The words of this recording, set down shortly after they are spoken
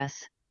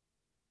Yes.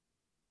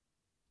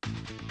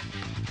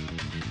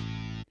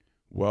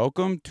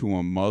 Welcome to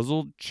a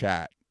muzzled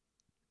chat.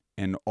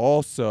 And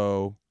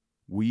also,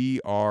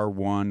 we are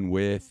one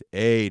with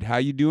Aid. How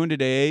you doing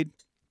today, Aid?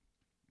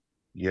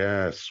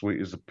 Yeah, sweet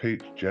as a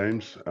peach,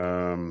 James.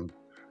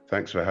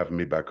 Thanks for having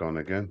me back on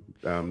again.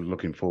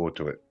 Looking forward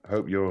to it.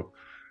 Hope you're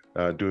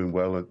doing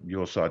well at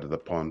your side of the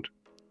pond.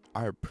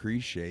 I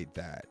appreciate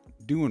that.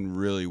 Doing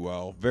really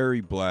well.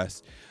 Very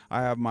blessed.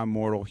 I have my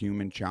mortal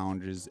human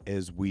challenges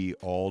as we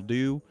all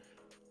do,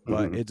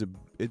 but Mhm.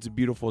 it's a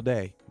beautiful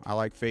day. I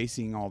like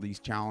facing all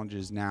these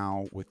challenges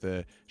now with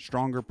a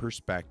stronger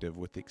perspective,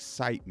 with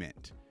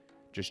excitement.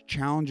 Just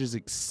challenges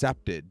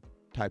accepted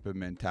type of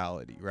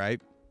mentality,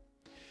 right?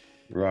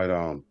 Right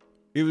on.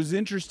 It was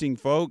interesting,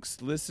 folks,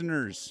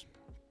 listeners.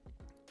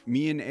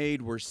 Me and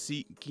Aid were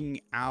seeking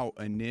out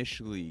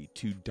initially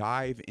to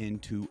dive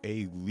into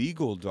a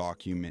legal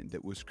document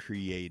that was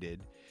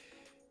created.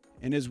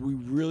 And as we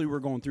really were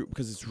going through,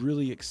 because it's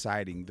really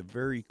exciting, the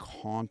very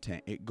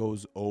content it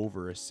goes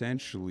over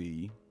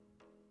essentially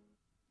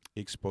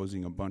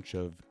exposing a bunch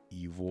of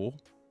evil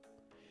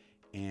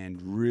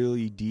and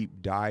really deep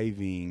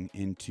diving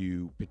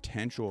into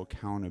potential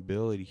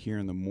accountability here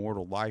in the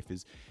mortal life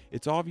is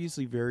it's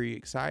obviously very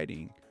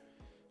exciting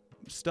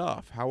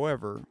stuff.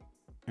 However,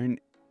 and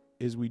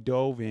as we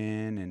dove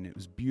in and it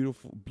was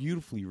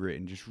beautifully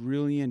written, just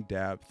really in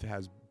depth,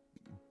 has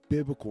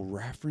biblical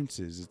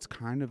references. It's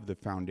kind of the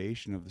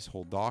foundation of this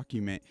whole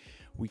document.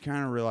 We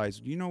kind of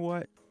realized, you know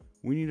what?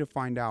 We need to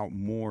find out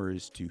more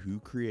as to who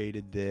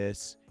created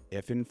this,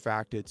 if in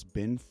fact it's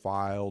been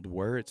filed,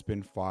 where it's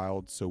been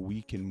filed, so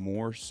we can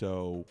more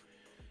so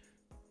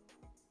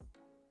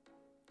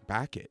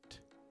back it,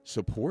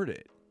 support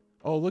it.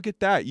 Oh, look at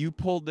that. You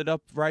pulled it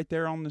up right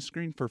there on the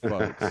screen for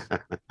folks.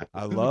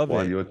 I love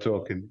While it. you're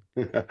talking,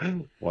 I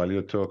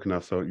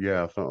thought,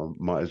 I thought I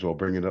might as well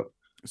bring it up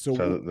so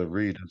So that the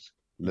readers,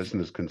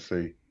 listeners can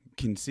see.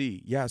 can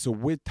see. Yeah, so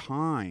with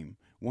time,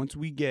 once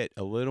we get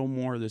a little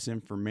more of this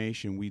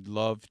information, we'd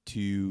love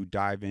to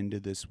dive into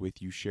this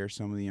with you, share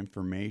some of the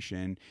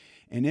information,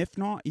 and if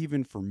not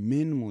even for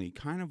minimally,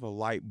 kind of a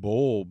light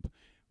bulb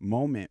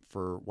moment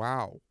for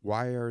wow,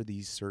 why are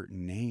these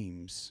certain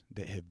names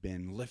that have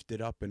been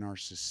lifted up in our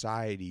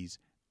societies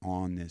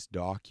on this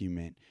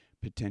document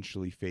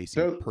potentially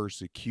facing So,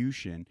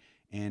 persecution?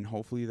 And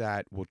hopefully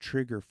that will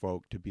trigger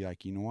folk to be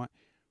like, you know what?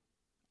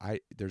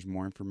 There's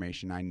more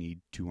information I need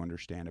to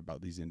understand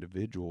about these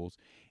individuals,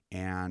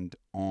 and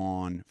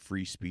on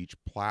free speech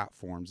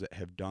platforms that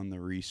have done the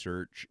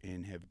research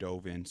and have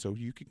dove in, so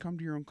you can come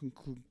to your own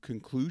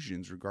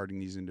conclusions regarding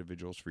these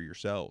individuals for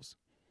yourselves.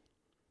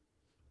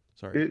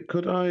 Sorry.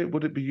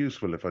 would it be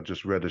useful if I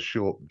just read a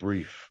short,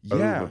 brief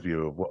Yeah,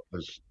 overview of what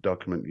this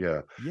document,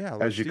 yeah. as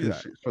Let's you do can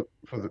that. see,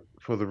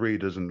 for the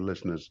readers and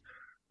listeners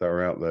that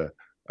are out there,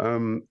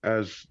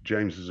 as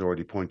James has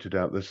already pointed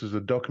out, this is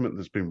a document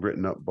that's been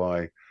written up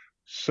by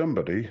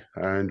somebody,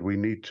 and we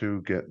need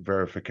to get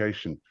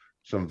verification,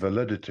 some Yes.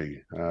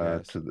 validity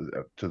Yes.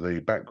 to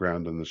the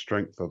background and the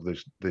strength of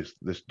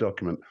this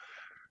document.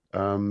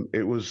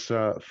 It was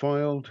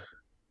filed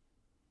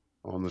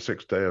on the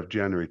 6th day of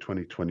January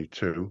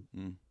 2022.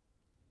 Mm.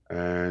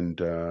 And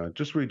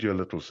just read you a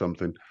little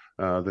something.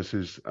 This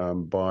is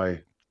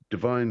by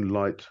Divine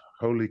Light,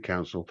 Holy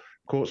Council,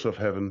 Courts of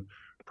Heaven,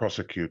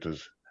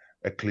 Prosecutors,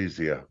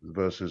 Ecclesia,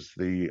 versus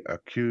the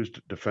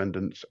accused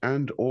defendants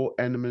and or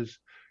enemies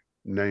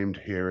named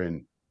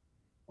herein.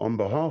 On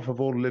behalf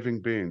of all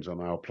living beings on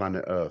our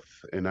planet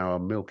Earth, in our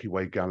Milky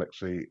Way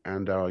galaxy,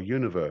 and our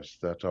universe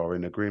that are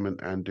in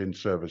agreement and in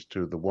service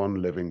to the one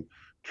living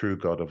true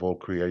God of all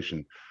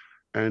creation,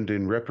 and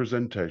in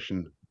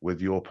representation,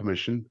 with your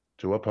permission,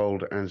 to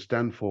uphold and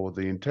stand for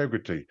the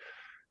integrity,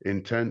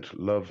 intent,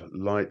 love,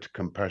 light,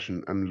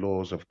 compassion, and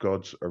laws of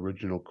God's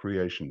original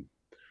creation.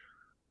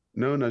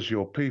 Known as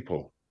your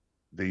people,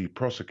 the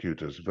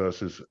prosecutors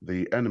versus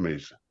the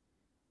enemies,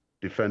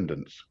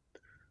 defendants.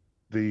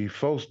 The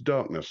false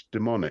darkness,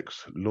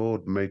 demonics,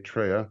 Lord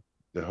Maitreya,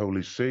 the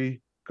Holy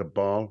See,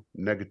 Cabal,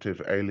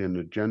 Negative Alien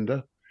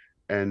Agenda,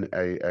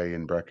 NAA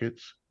in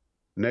brackets,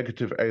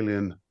 Negative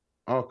Alien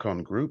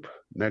Archon Group,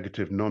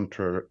 Negative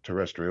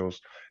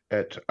Non-Terrestrials,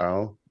 et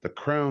al., the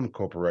Crown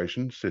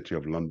Corporation, City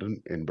of London,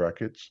 in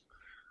brackets,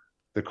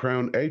 the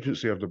Crown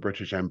Agency of the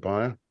British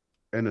Empire,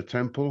 Inner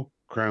Temple,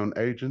 Crown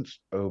Agents,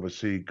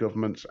 Oversee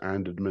Governments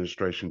and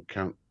Administration,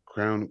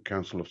 Crown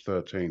Council of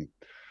 13,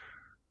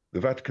 the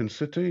Vatican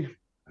City,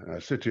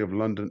 City of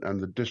London,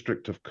 and the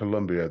District of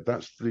Columbia.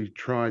 That's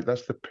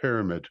that's the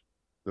pyramid,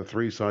 the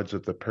three sides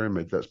of the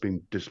pyramid that's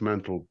been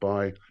dismantled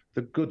by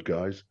the good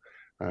guys,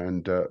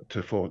 and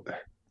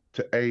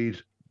to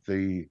aid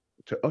the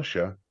to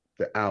usher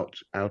the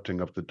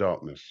outing of the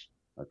darkness.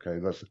 Okay,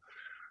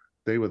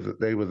 they were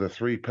the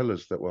three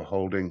pillars that were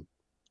holding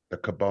the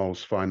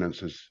cabal's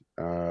finances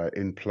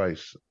in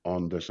place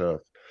on this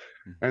earth.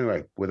 Mm.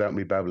 Anyway, without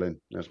me babbling,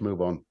 let's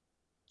move on.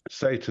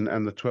 Satan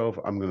and the 12,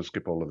 I'm going to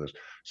skip all of this.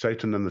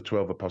 Satan and the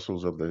 12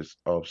 apostles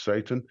of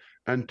Satan,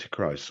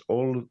 Antichrist,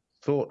 all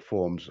thought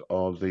forms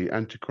of the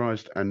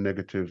Antichrist and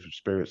negative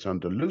spirits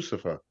under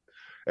Lucifer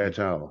et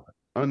al.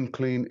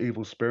 Unclean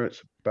evil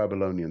spirits,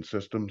 Babylonian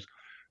systems,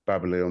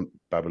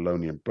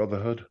 Babylonian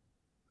Brotherhood,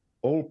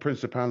 all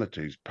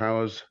principalities,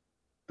 powers,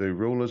 the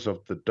rulers of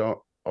the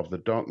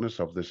darkness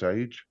of this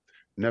age,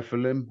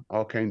 Nephilim,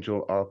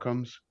 archangel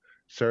archons,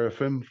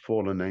 seraphim,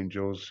 fallen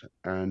angels,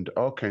 and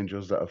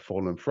archangels that have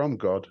fallen from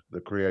God,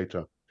 the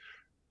Creator,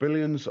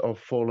 billions of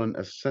fallen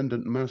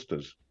ascendant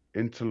masters,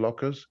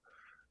 interlocers,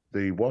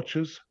 the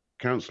Watchers,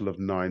 Council of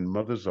Nine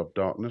Mothers of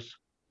Darkness,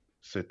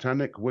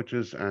 satanic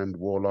witches and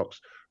warlocks,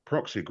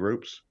 proxy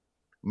groups,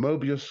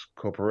 Mobius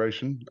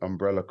Corporation,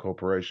 Umbrella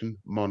Corporation,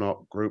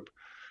 Monarch Group,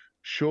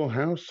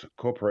 Shorehouse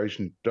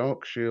Corporation,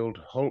 Dark Shield,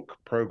 Hulk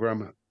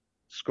Program,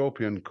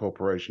 Scorpion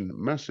Corporation,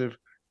 Massive,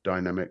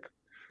 Dynamic,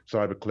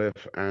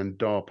 Cybercliff, and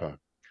DARPA,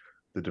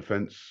 the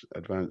Defense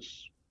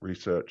Advanced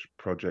Research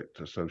Project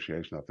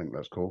Association, I think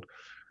that's called.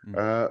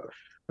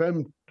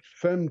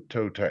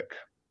 Femtotech,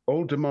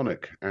 all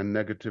demonic and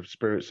negative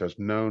spirits as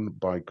known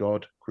by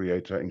God,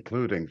 Creator,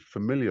 including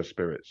familiar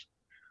spirits,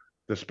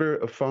 the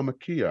spirit of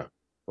pharmakia,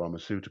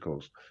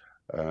 pharmaceuticals,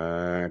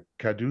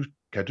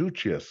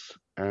 caduceus,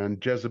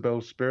 and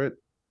Jezebel's spirit,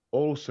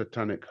 all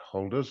satanic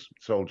holders,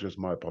 soldiers,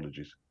 my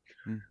apologies,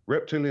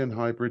 reptilian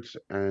hybrids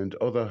and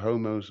other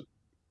homos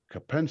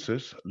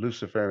capensis,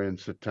 Luciferian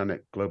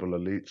satanic global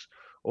elites,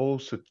 all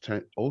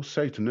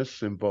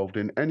Satanists involved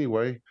in any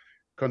way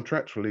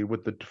contractually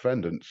with the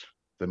defendants,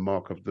 the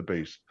mark of the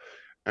beast.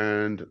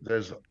 And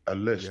there's a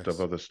list of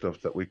other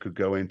stuff that we could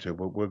go into.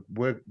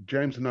 We're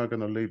James and I are going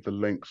to leave the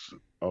links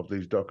of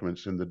these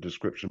documents in the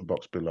description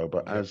box below.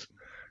 But as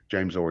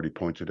James already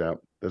pointed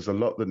out, there's a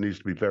lot that needs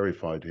to be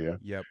verified here.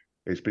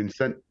 It's been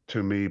sent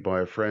to me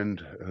by a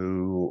friend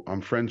who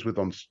I'm friends with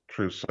on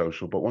Truth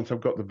Social. But once I've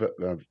got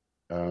the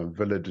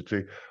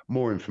validity,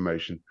 more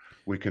information,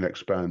 we can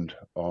expand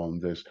on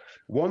this.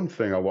 One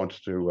thing I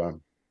wanted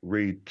to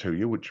read to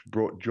you, which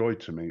brought joy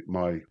to me,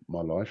 my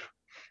life,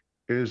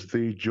 is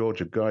the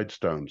Georgia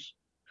Guidestones.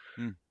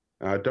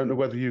 I don't know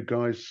whether you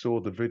guys saw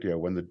the video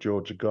when the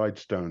Georgia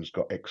Guidestones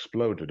got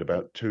exploded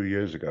about 2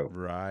 years ago.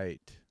 Right.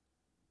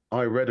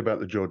 I read about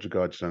the Georgia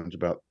Guidestones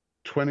about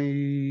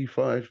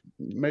 25,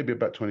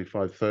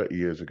 30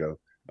 years ago,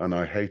 and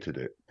I hated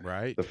it.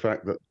 Right. The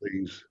fact that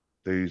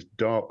these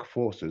dark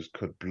forces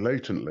could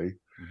blatantly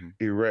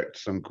erect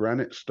some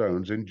granite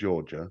stones in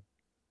Georgia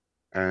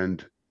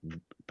and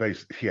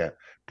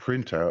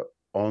print out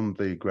on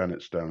the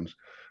granite stones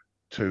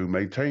to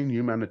maintain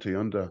humanity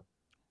under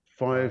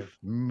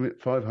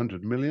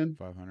 500 million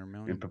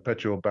in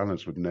perpetual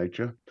balance with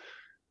nature,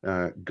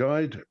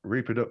 guide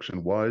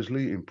reproduction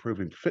wisely,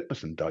 improving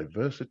fitness and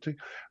diversity.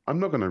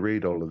 I'm not going to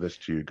read all of this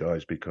to you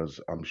guys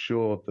because I'm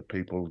sure the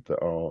people that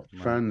are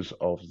fans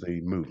of the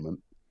movement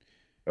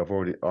are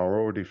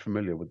already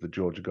familiar with the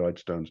Georgia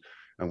Guidestones,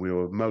 and we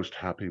were most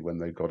happy when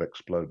they got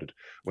exploded,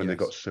 when they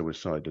got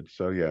suicided.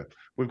 So yeah,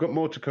 we've got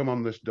more to come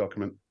on this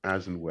document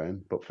as and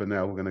when, but for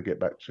now we're going to get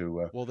back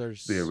to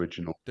the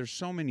original. There's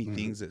so many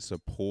things that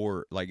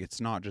support, like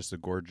it's not just the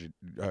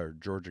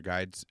Georgia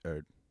Guides,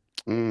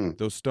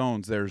 those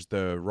stones. There's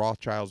the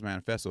Rothschilds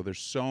Manifesto. There's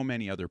so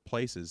many other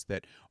places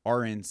that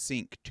are in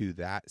sync to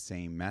that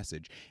same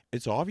message.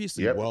 It's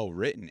obviously well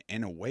written,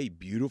 in a way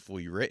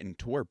beautifully written,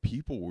 to where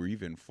people were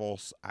even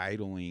false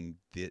idling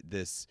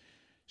this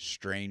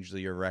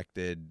strangely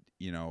erected,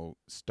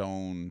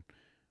 stone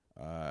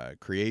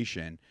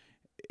creation.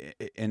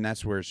 And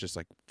that's where it's just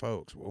like,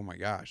 folks, oh my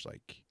gosh,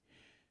 like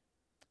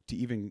to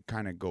even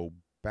kind of go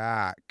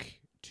back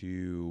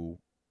to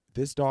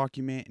this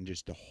document and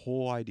just the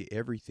whole idea,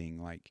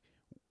 everything, like,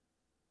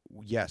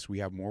 yes, we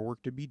have more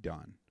work to be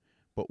done,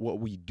 but what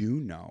we do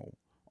know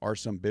are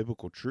some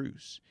biblical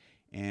truths.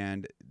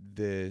 And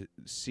the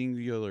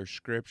singular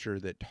scripture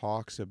that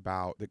talks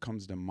about, that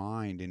comes to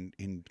mind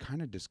in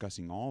kind of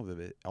discussing all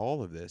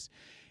of this,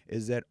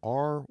 is that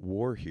our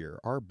war here,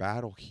 our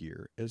battle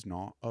here, is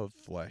not of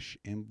flesh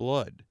and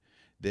blood,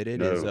 that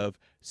it is of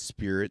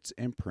spirits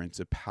and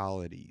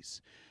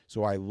principalities.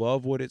 So I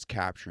love what it's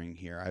capturing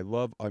here.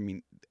 I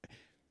mean,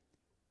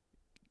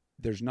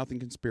 there's nothing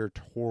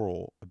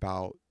conspiratorial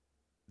about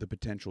the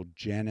potential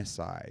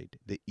genocide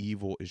that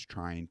evil is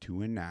trying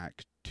to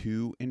enact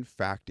to, in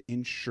fact,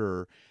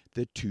 ensure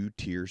the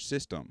two-tier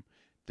system,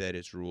 that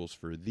it's rules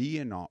for thee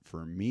and not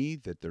for me,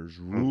 that there's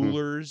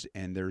rulers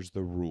and there's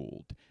the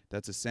ruled.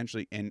 That's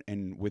essentially,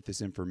 and with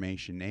this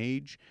information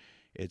age,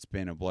 it's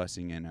been a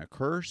blessing and a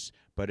curse,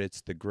 but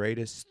it's the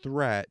greatest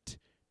threat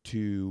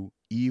to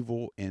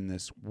evil in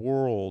this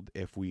world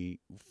if we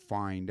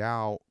find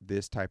out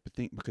this type of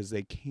thing, because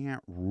they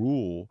can't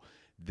rule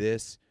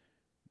this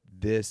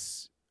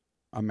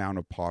amount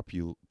of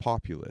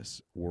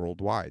populace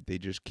worldwide. They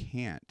just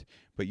can't.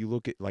 But you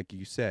look at, like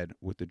you said,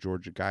 with the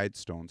Georgia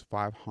Guidestones,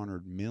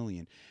 500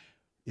 million.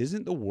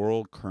 Isn't the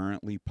world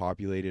currently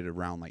populated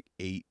around like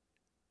 8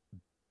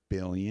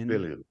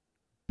 billion?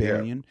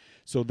 Yeah.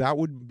 So that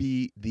would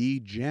be the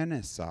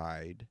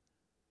genocide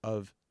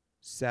of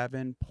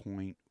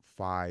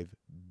 7.5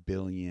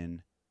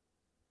 billion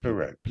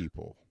Correct.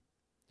 people.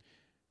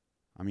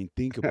 I mean,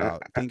 think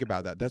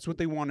about that. That's what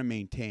they want to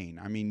maintain.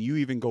 I mean, you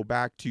even go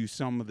back to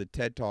some of the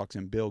TED Talks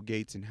and Bill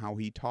Gates and how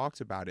he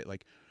talks about it.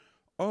 Like,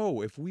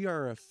 oh, if we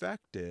are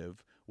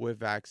effective with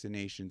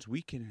vaccinations,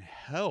 we can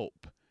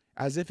help,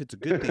 as if it's a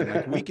good thing.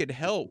 Like we could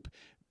help.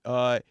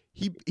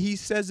 He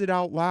says it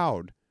out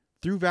loud.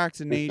 Through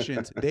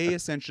vaccinations, they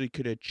essentially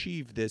could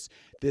achieve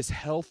this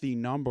healthy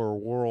number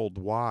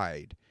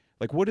worldwide.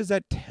 Like, what does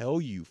that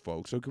tell you,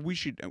 folks? Okay,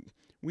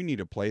 we need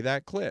to play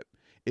that clip.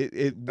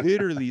 It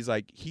literally is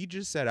like he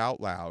just said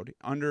out loud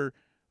under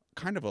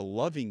kind of a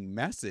loving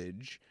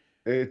message.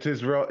 It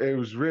is right. It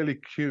was really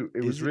cute.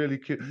 It was Is it? really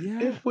cute.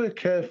 Yeah. If we're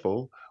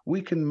careful,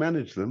 we can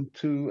manage them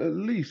to at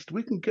least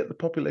we can get the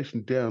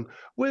population down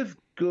with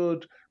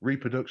good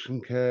reproduction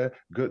care,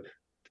 good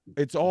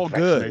It's all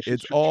good. vaccinations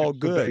It's all for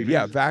good.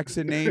 Yeah, babies.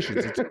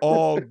 vaccinations. It's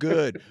all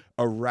good.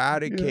 Yeah.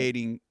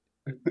 Eradicating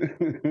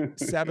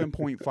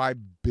 7.5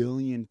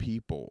 billion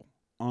people.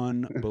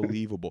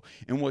 Unbelievable.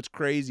 And what's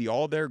crazy,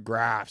 all their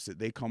graphs that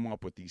they come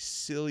up with, these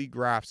silly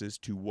graphs as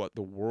to what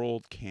the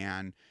world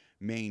can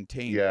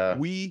maintain. Yeah.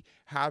 We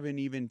haven't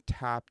even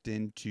tapped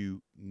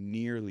into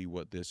nearly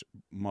what this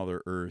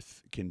Mother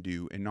Earth can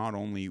do, and not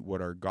only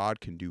what our God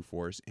can do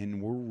for us.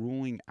 And we're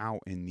ruling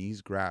out in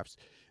these graphs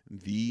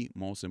the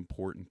most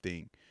important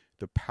thing,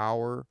 the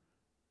power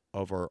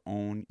of our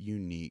own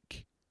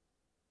unique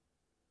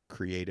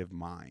creative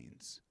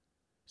minds.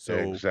 So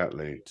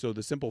Exactly. so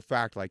the simple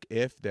fact, like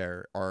if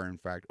there are in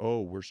fact, oh,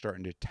 we're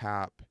starting to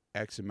tap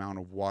X amount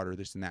of water,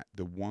 this and that,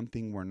 the one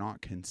thing we're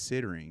not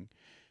considering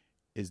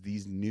is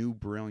these new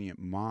brilliant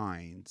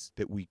minds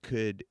that we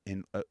could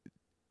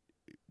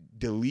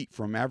delete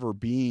from ever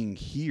being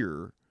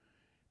here,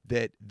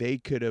 that they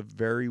could have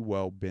very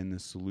well been the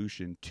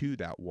solution to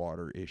that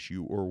water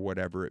issue or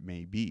whatever it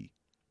may be.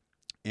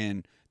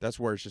 And that's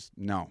where it's just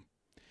no.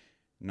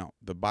 The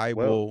Well,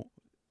 Bible,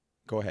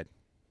 go ahead.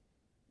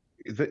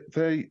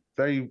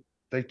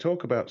 they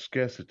talk about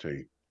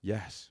scarcity.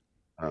 Yes.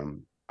 Our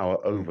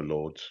Mm,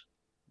 overlords,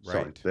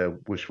 sorry, right. they're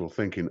wishful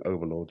thinking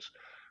overlords.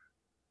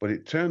 But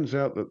it turns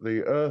out that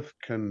the Earth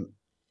can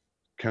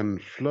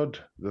flood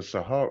the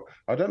Sahara.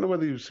 I don't know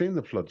whether you've seen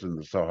the floods in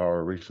the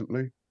Sahara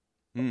recently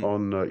Mm,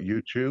 on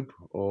YouTube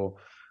or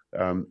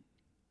um,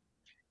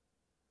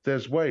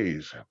 there's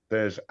ways,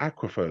 there's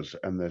aquifers,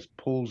 and there's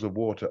pools of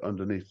water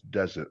underneath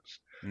deserts.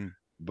 mm,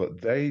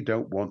 But they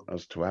don't want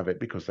us to have it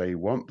because they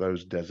want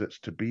those deserts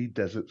to be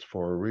deserts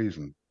for a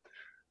reason.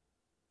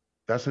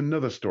 That's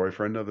another story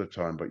for another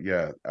time. But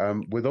yeah,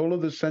 with all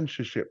of the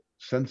censorship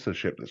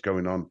that's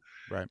going on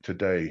right.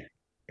 today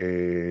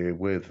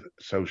with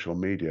social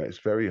media, it's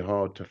very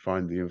hard to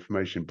find the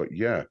information. But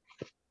yeah,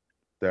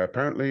 they're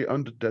apparently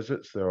under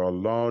deserts. There are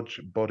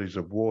large bodies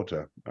of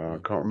water. I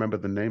Mm, can't remember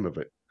the name of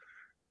it,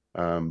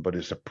 but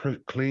it's a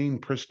clean,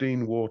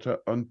 pristine water,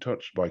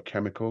 untouched by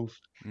chemicals.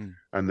 mm,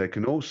 And they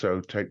can also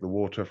take the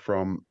water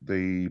from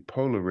the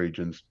polar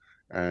regions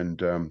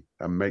and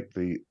make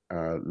the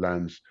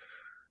lands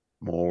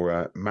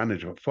more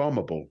manageable,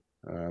 farmable.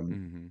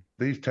 mm-hmm.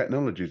 These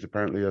technologies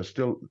apparently are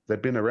still,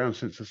 they've been around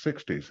since the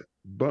 60s,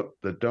 but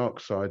the dark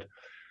side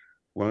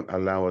won't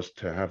allow us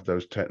to have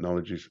those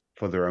technologies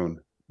for their own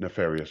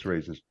nefarious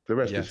reasons. The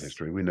rest is Yes.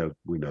 history. We know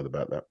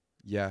about that.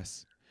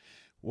 Yes.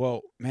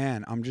 Well,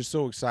 man, I'm just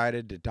so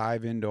excited to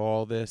dive into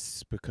all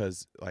this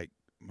because, like,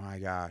 my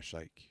gosh,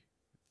 like,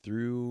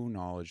 through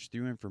knowledge,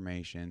 through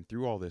information,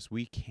 through all this,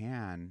 we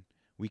can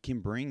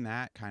bring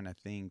that kind of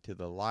thing to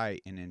the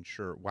light and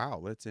ensure, wow,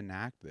 let's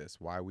enact this.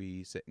 Why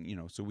we sit,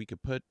 so we could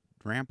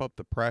ramp up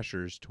the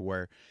pressures to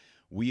where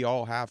we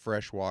all have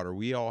fresh water,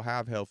 we all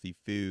have healthy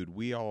food,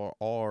 we all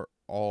are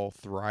all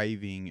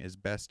thriving as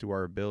best to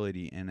our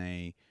ability in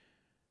a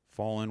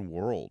fallen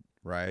world,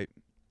 right?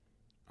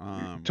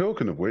 Um,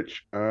 Talking of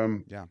which,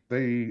 yeah.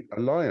 the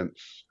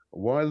Alliance,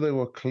 while they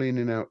were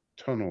cleaning out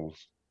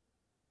tunnels,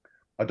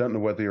 I don't know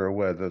whether you're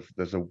aware that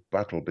there's a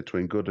battle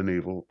between good and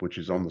evil, which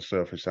is on Oh, the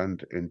surface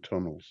and in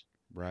tunnels.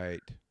 right.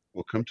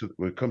 We'll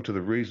come to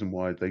the reason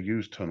why they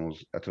use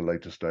tunnels at a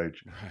later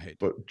stage. Right.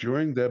 But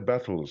during their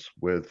battles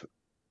with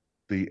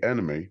the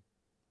enemy,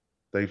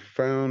 they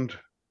found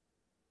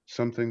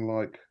something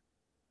like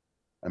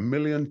 1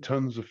 million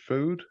tons of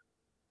food,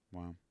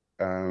 Wow.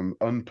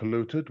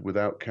 unpolluted,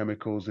 without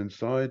chemicals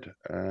inside,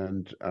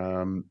 and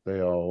they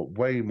are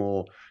way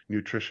more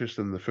nutritious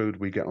than the food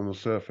we get on the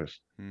surface.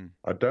 Hmm.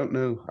 I don't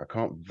know. I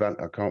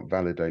can't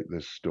validate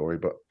this story,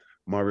 but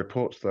my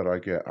reports that I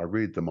get, I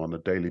read them on a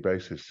daily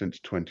basis since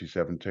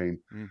 2017,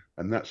 Hmm.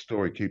 and that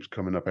story keeps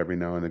coming up every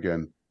now and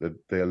again.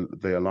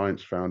 The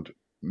Alliance found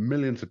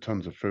millions of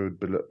tons of food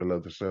below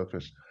the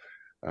surface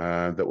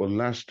that will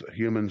last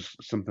humans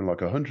something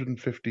like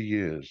 150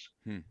 years.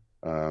 Hmm.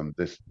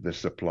 This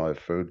supply of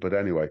food, but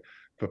anyway,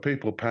 for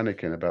people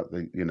panicking about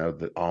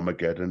the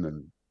Armageddon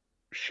and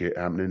shit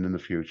happening in the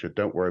future,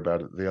 don't worry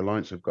about it. The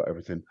Alliance have got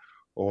everything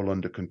all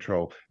under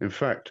control. In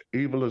fact,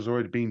 evil has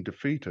already been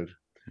defeated.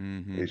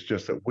 Mm-hmm. It's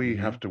just that we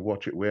Mm-hmm. have to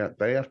watch it.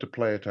 They have to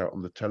play it out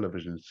on the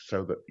television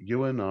so that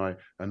you and I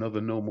and other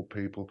normal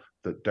people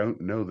that don't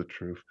know the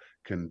truth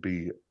can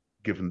be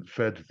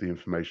fed the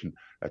information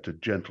at a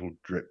gentle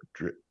drip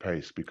drip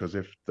pace, because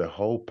if the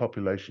whole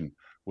population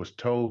was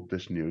told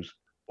this news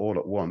all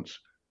at once,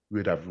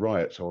 we'd have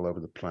riots all over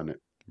the planet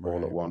all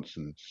at Right. once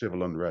and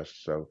civil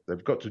unrest. So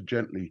they've got to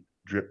gently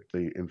drip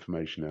the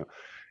information out.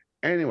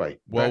 Anyway,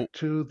 Well, back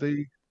to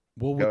the.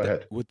 well, Go with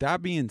ahead. with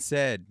that being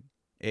said,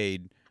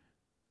 Aid,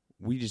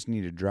 we just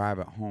need to drive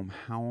at home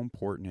how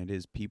important it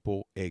is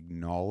people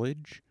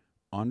acknowledge,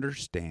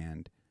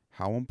 understand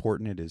how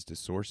important it is to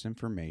source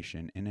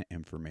information in an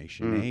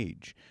information Mm,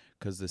 age,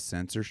 because the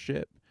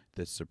censorship,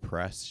 the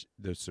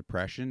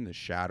suppression, the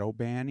shadow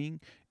banning,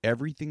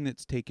 everything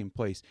that's taken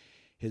place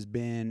has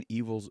been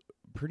evil's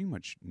pretty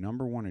much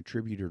number one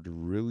attributor to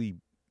really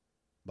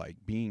like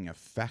being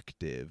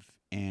effective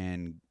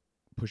and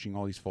pushing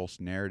all these false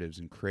narratives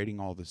and creating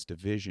all this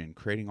division,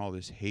 creating all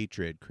this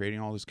hatred, creating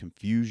all this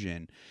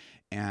confusion.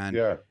 And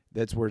yeah.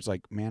 that's where it's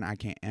like, man, I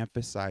can't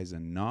emphasize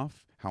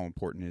enough how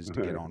important it is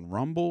to get on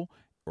Rumble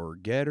or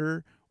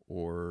Getter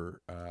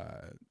or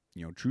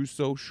True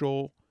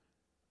Social,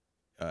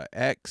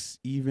 X,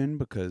 even,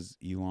 because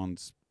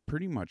Elon's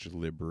pretty much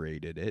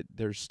liberated it.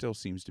 There still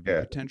seems to be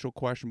Yeah. potential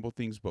questionable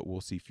things, but we'll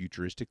see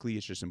futuristically.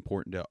 It's just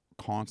important to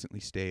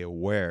constantly stay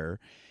aware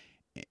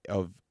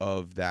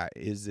of that.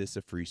 Is this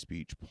a free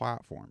speech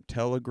platform?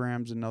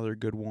 Telegram's another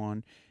good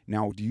one.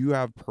 Now, do you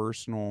have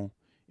personal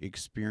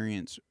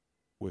experience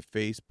with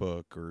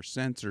Facebook or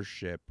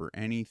censorship or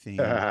anything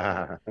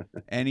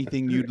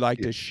you'd like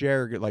Yeah. to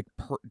share, like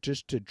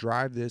just to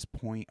drive this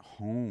point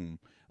home?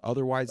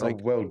 Otherwise, Oh,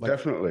 well, like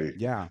definitely.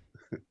 yeah,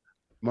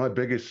 My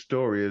biggest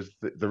story is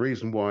the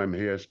reason why I'm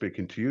here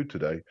speaking to you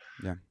today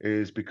yeah,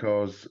 is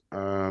because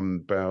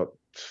about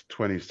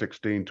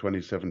 2016,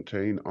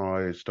 2017,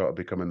 I started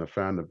becoming a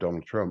fan of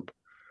Donald Trump.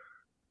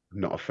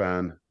 Not a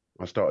fan.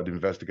 I started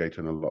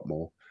investigating a lot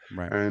more.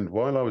 right, And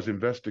while I was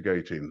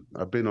investigating,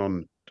 I've been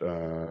on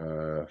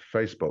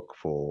Facebook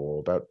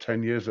for about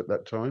 10 years at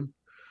that time.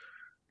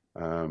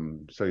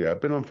 So yeah, I've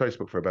been on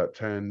Facebook for about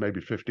 10,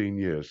 maybe 15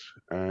 years.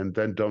 And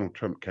then Donald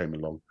Trump came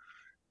along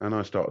and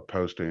I started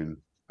posting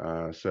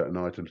certain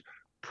items.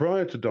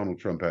 Prior to Donald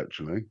Trump,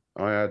 actually,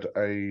 I had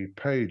a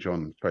page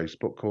on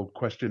Facebook called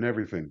Question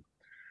Everything.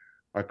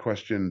 I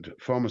questioned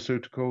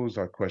pharmaceuticals,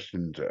 I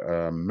questioned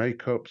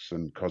makeups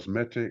and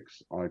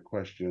cosmetics, I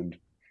questioned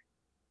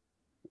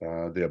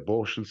the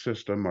abortion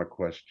system, I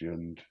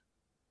questioned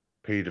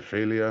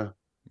pedophilia.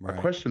 I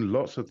right. questioned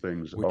lots of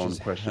things Which on is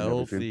Question Everything.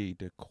 healthy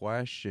to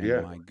question.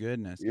 Yeah, My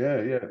goodness.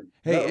 yeah.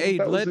 Hey, Aid,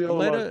 That was let the all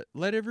let I. a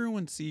let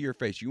everyone see your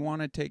face. You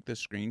want to take the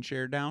screen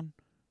share down?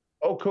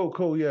 Oh,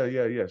 cool.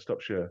 Yeah.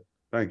 Stop share.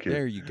 Thank you.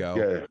 There you go.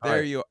 Yeah. There Hi.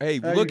 you. Hey,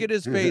 look Hey. at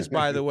his face.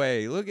 By the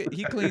way, look at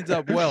he cleans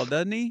up well,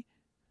 doesn't he?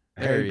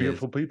 There Hey, he is.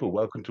 beautiful people.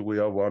 Welcome to We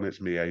Are One.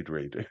 It's me, ADE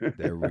REID.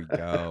 There we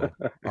go.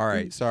 All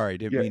right. Sorry,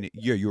 didn't Yeah. mean it.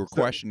 Yeah, you were So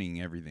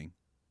questioning everything.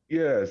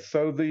 yeah.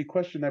 So the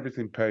Question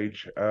Everything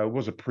page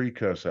was a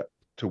precursor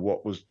to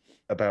what was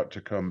about to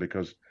come,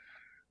 because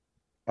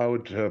I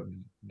would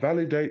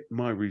validate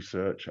my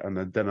research and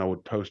then I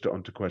would post it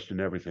onto Question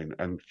Everything,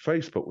 and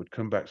Facebook would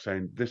come back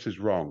saying this is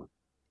wrong,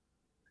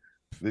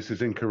 this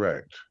is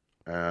incorrect,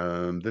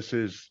 this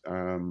is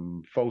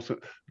false.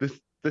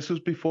 This was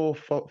before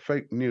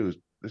fake news.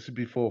 This is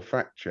before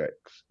fact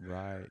checks.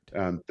 Right.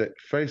 That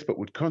Facebook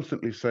would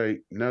constantly say,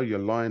 "No, you're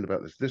lying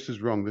about this. This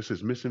is wrong. This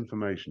is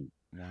misinformation."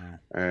 Wow.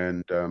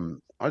 And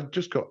I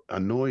just got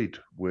annoyed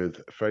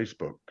with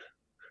Facebook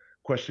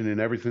questioning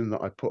everything that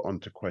I put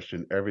onto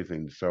Question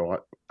Everything. So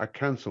I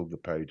cancelled the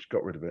page,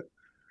 got rid of it,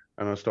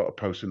 and I started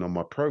posting on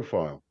my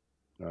profile.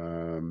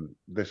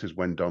 This is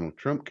when Donald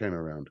Trump came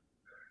around.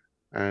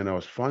 And I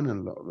was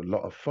finding a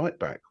lot of fight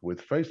back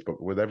with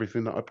Facebook with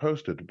everything that I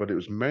posted, but it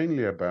was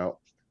mainly about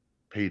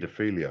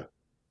pedophilia.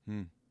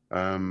 Hmm.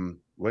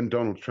 When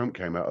Donald Trump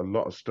came out, a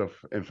lot of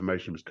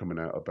information was coming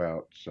out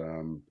about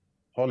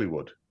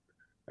Hollywood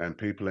and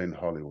people in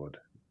Hollywood.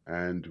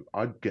 And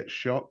I'd get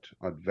shocked,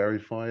 I'd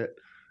verify it,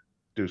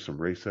 do some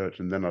research,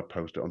 and then I'd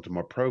post it onto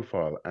my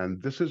profile.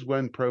 And this is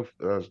when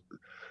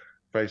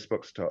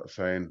Facebook started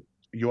saying,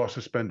 you are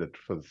suspended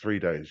for 3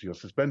 days, you're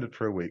suspended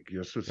for a week,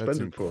 you're That's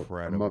suspended for a month.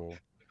 incredible.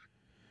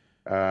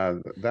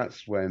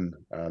 That's when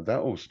that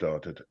all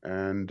started.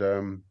 And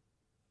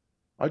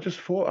I just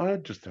thought I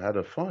just had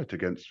a fight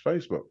against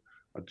Facebook.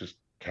 I just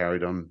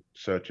carried on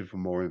searching for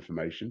more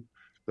information.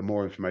 The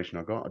more information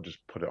I got, I just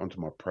put it onto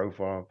my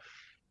profile.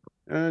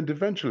 And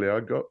eventually I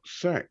got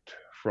sacked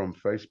from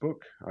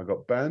Facebook. I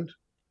got banned.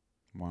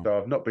 Wow. So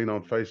I've not been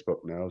on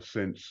Facebook now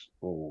since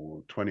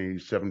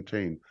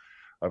 2017.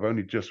 I've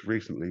only just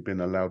recently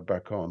been allowed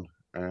back on.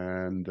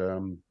 And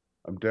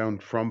I'm down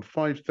from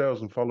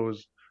 5,000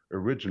 followers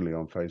originally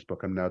on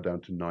Facebook. I'm now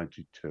down to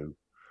 92.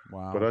 But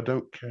Wow. I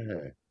don't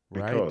care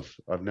Right. because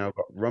I've now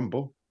got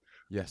Rumble.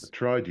 I Yes.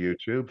 tried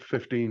YouTube.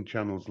 15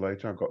 channels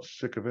later, I got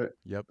sick of it.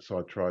 Yep. So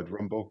I tried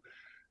Rumble.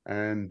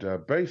 And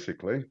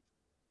basically,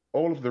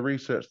 all of the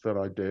research that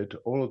I did,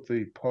 all of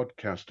the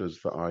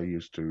podcasters that I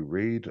used to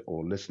read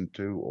or listen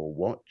to or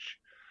watch,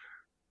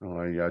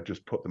 I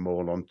just put them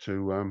all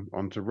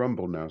onto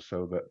Rumble now,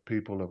 so that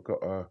people have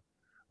got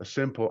a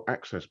simple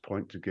access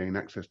point to gain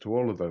access to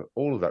all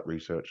of that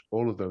research,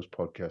 all of those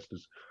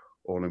podcasters,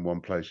 all in one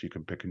place. You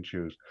can pick and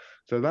choose.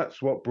 So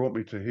that's what brought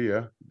me to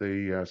here,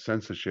 the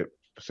censorship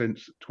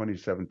since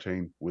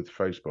 2017 with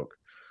Facebook.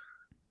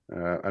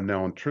 And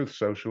now on Truth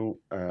Social,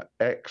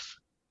 X,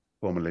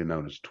 formerly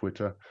known as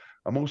Twitter.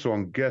 I'm also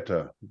on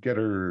Getter.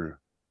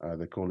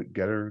 They call it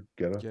Getter.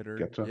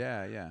 Getter.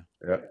 Yeah.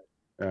 Yeah.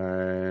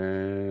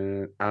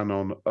 And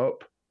Anon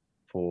Up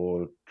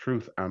for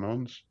Truth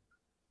Anons,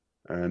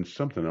 and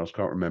something else.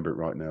 Can't remember it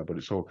right now, but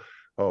it's all.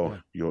 Oh, Yeah.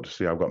 you ought to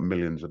see. I've got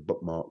millions of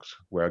bookmarks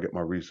where I get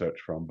my research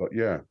from. But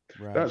yeah,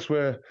 Right. that's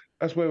where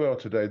we are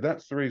today.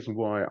 That's the reason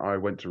why I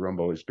went to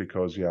Rumble. It's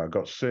because I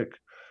got sick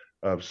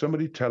of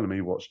somebody telling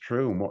me what's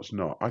true and what's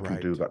not. I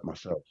can do that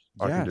myself.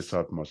 I can Yes.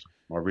 decide for myself.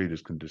 My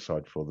readers can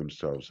decide for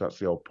themselves. That's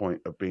the whole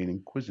point of being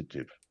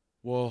inquisitive.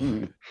 Well,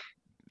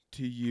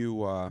 to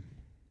you,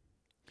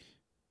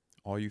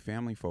 all you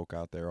family folk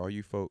out there, all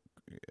you folk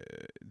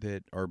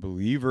that are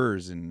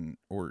believers and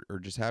or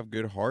just have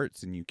good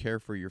hearts and you care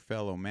for your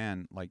fellow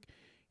man, like,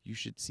 you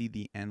should see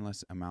the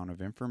endless amount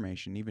of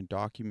information, even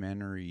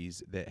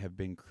documentaries that have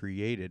been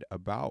created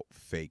about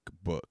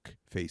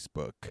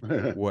Facebook,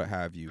 what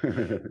have you,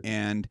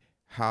 and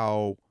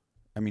how,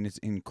 I mean, it's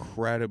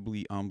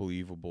incredibly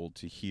unbelievable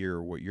to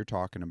hear what you're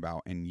talking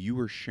about. And you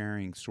were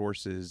sharing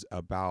sources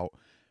about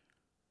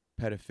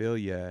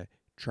pedophilia,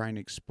 trying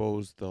to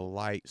expose the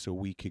light so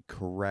we could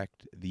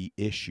correct the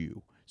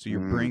issue. So you're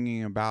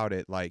bringing about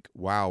it like,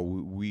 wow,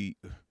 we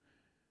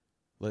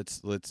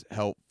let's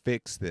help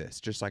fix this.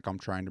 Just like I'm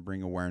trying to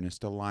bring awareness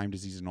to Lyme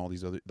disease and all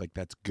these other, like,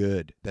 that's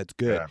good.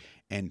 Yeah.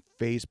 And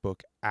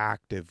Facebook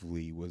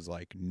actively was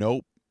like,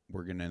 nope,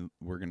 we're gonna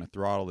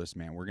throttle this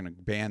man. We're gonna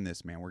ban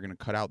this man. We're gonna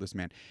cut out this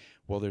man.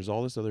 Well, there's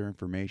all this other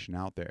information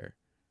out there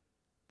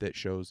that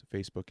shows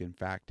Facebook, in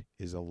fact,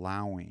 is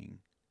allowing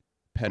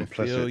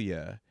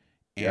pedophilia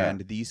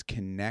and these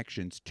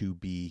connections to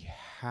be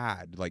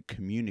had, like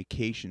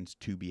communications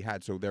to be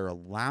had. So they're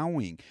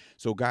allowing.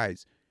 So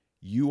guys,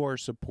 you are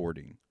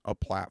supporting a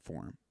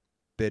platform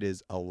that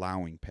is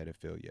allowing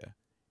pedophilia,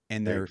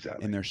 and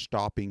they're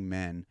stopping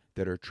men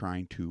that are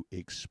trying to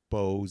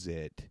expose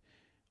it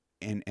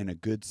in a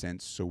good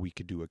sense, so we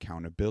could do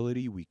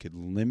accountability. We could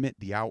limit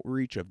the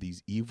outreach of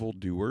these evil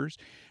doers.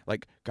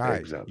 Like,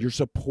 guys, you're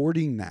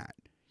supporting that.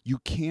 You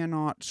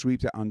cannot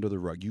sweep that under the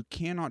rug. You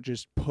cannot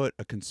just put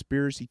a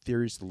conspiracy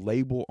theorist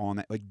label on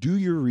that. Like, do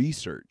your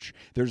research.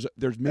 There's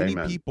many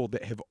people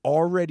that have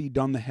already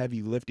done the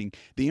heavy lifting.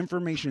 The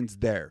information's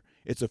there.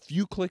 It's a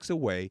few clicks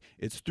away.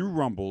 It's through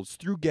Rumble. It's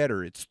through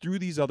Getter. It's through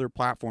these other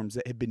platforms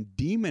that have been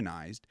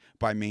demonized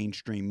by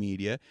mainstream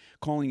media,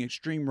 calling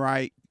extreme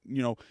right,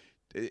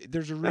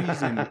 there's a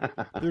reason.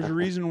 There's a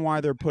reason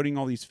why they're putting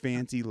all these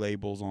fancy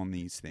labels on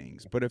these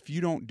things. But if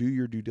you don't do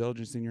your due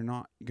diligence, then you're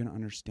not going to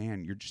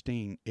understand. You're just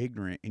staying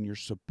ignorant, and you're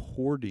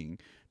supporting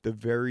the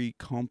very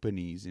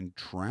companies and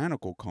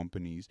tyrannical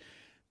companies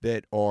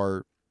that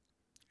are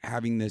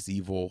having this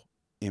evil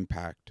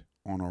impact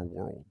on our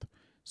world.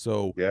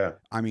 So,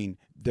 I mean,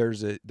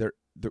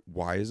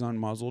 why is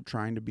Unmuzzled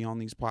trying to be on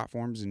these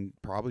platforms and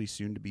probably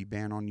soon to be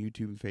banned on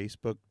YouTube and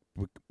Facebook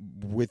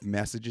with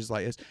messages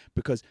like this?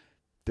 Because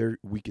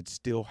we could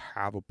still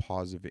have a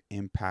positive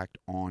impact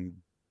on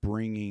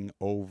bringing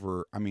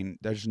over. I mean,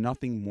 there's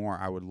nothing more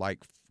I would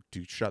like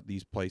to shut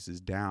these places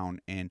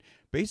down and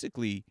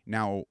basically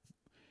now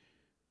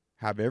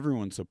have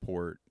everyone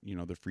support,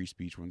 the free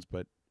speech ones.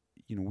 But,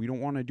 we don't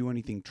want to do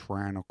anything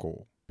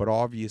tyrannical. But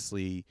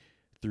obviously,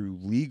 through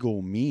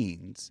legal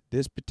means,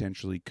 this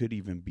potentially could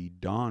even be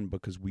done,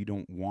 because we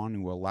don't want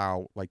to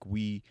allow, like,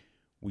 we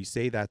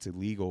say that's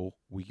illegal.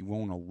 We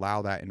won't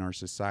allow that in our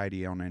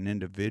society on an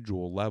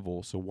individual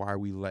level. So why are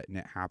we letting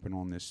it happen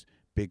on this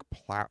big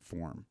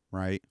platform,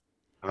 right?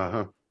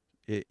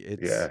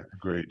 It's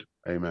agreed.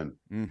 Amen.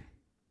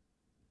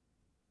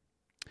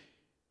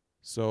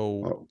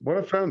 So what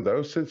I found,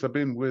 though, since I've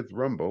been with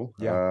Rumble,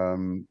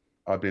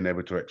 I've been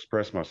able to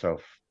express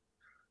myself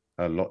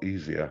a lot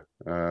easier.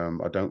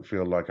 I don't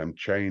feel like I'm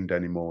chained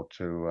anymore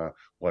to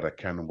what I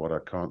can and what I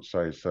can't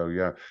say.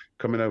 So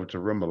coming over to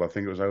Rumble, I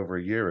think it was over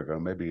a year ago,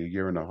 maybe a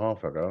year and a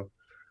half ago,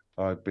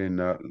 I've been,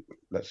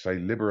 let's say,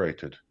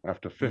 liberated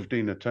after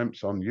 15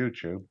 attempts on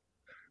YouTube.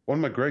 One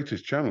of my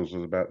greatest channels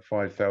was about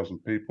 5,000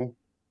 people.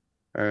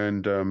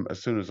 And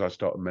as soon as I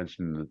started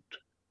mentioning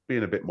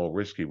being a bit more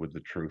risky with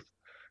the truth,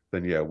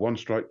 then 1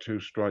 strike, 2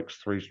 strikes,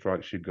 3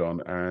 strikes, you're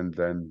gone. And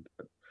then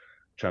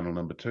channel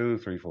number 2,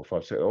 3, 4,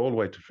 5, 6, all the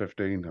way to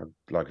 15.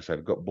 Like I said,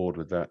 I got bored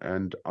with that,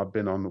 and I've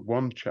been on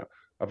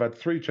I've had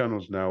 3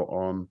 channels now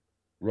on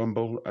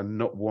Rumble, and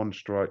not 1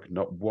 strike,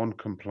 not 1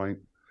 complaint.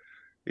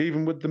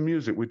 Even with the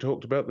music, we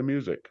talked about the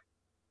music,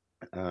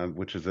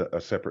 which is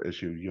a separate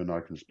issue you and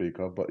I can speak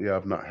of. But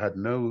I've not had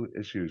no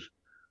issues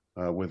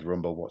with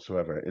Rumble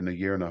whatsoever in a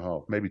year and a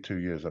half, maybe 2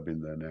 years. I've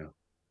been there now.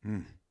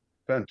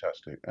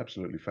 Fantastic,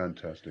 absolutely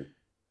fantastic.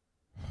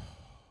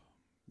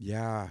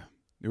 Yeah.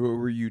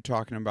 Were you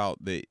talking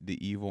about the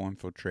evil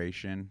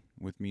infiltration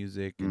with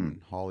music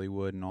and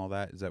Hollywood and all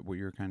that? Is that what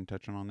you were kind of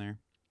touching on there?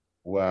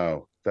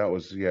 Wow,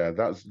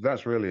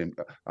 that's really.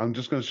 I'm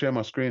just going to share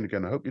my screen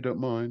again. I hope you don't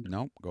mind.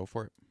 Nope, go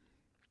for it.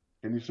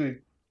 Can you see?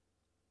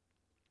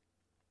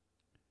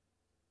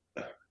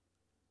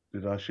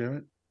 Did I share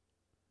it?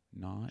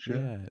 Not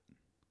Share. yet.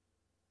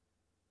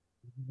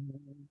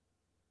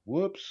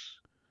 Whoops.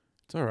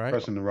 It's all right.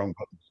 Pressing the wrong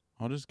button.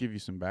 I'll just give you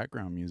some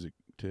background music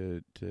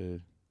to.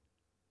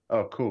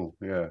 Oh, cool.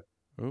 Yeah.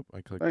 Oh,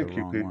 I clicked the Thank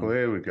you, wrong people. one.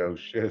 Here we go.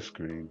 Share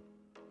screen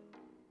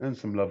and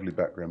some lovely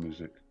background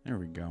music. There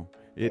we go.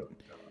 There It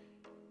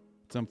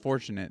it's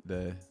unfortunate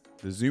the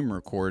Zoom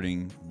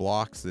recording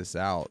blocks this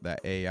out. That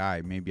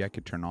AI. Maybe I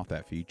could turn off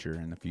that feature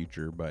in the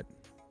future, but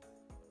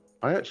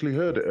I actually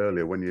heard it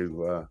earlier when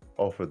you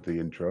offered the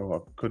intro. I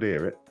could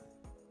hear it.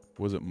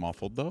 was it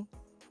muffled though?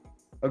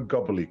 A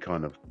gobbly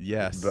kind of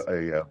Yes.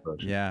 version.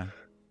 Yeah.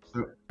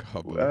 So,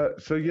 Cobbly.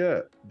 so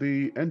yeah,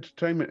 the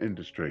entertainment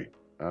industry.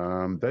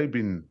 They've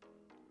been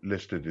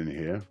listed in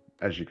here,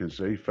 as you can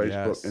see.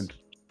 Facebook, Yes.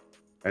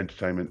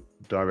 Entertainment,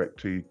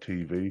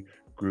 TV,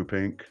 Group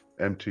Inc.,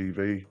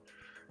 MTV,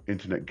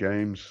 Internet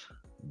Games.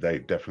 They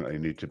definitely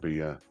need to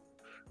be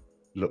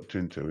looked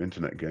into,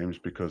 Internet Games,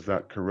 because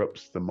that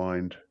corrupts the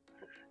mind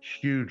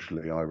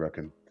hugely, I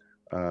reckon.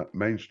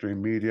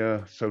 Mainstream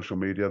media, social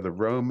media, the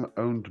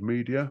Rome-owned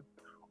media,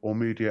 or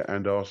media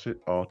and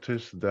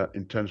artists that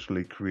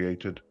intentionally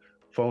created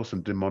false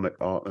and demonic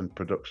art and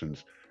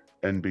productions.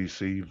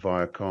 NBC,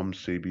 Viacom,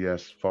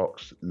 CBS,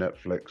 Fox,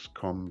 Netflix,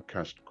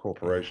 Comcast Oh,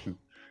 Corporation,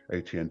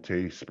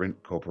 AT&T,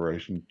 Sprint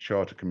Corporation,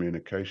 Charter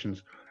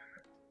Communications,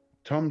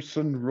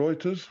 Thomson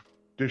Reuters,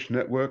 Dish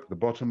Network, The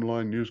Bottom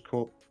Line News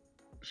Corp,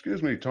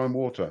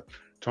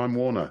 Time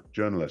Warner,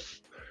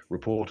 journalists,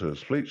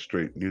 reporters, Fleet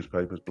Street,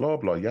 newspapers, blah,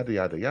 blah, yada,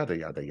 yada, yada,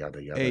 yada,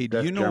 yada, yada, hey, do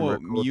you Def know Jam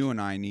what Records. you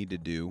and I need to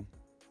do?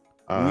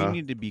 We Uh-huh.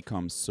 need to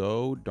become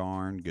so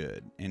darn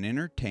good and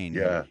entertaining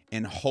Yeah,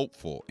 and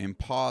hopeful and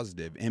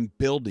positive and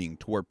building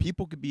to where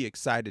people could be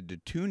excited to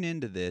tune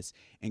into this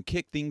and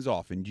kick things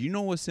off. And do you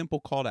know a simple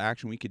call to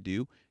action we could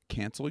do?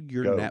 Cancel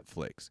your go.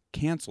 Netflix.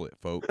 Cancel it,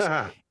 folks.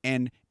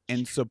 And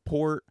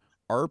support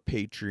our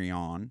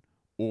Patreon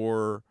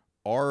or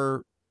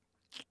our,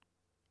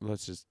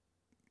 let's just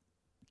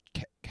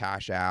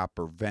Cash App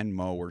or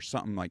Venmo or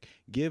something. Like,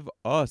 give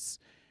us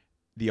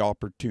the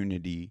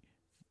opportunity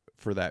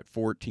for that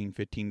 $14,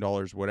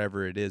 $15,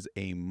 whatever it is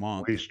a We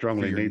month for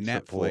strongly your need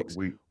support.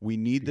 Netflix. We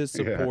need the Yeah,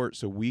 support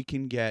so we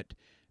can get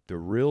the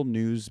real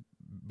news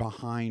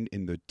behind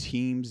in the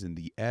teams and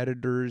the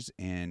editors,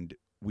 and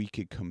we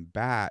could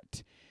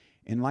combat.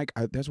 And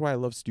that's why I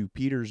love Stu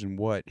Peters and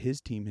what his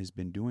team has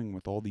been doing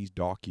with all these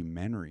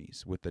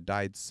documentaries with the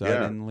Died yeah,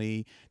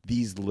 Suddenly,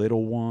 these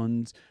little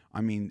ones. I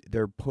mean,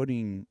 they're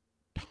putting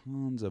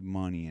tons of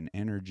money and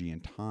energy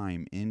and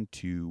time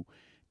into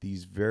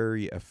these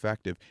very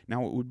effective.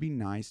 Now, it would be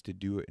nice to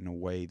do it in a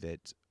way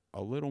that's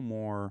a little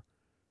more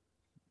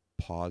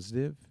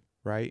positive,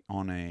 right?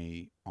 On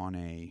a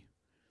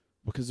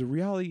because the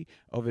reality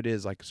of it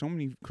is, like, so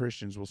many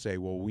Christians will say,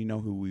 well, we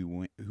know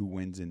who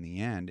wins in the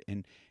end,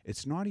 and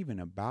it's not even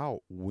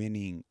about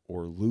winning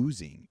or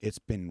losing. It's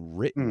been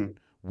written. mm,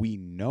 We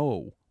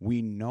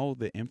know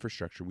the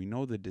infrastructure, we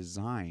know the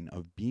design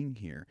of being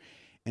here,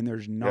 and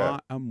there's yeah,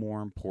 not a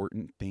more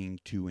important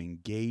thing to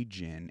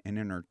engage in and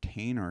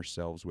entertain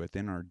ourselves with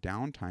in our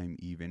downtime.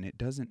 Even, it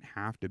doesn't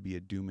have to be a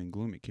doom and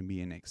gloom. It can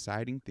be an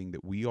exciting thing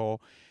that we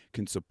all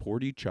can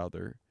support each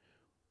other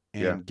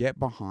yeah. and get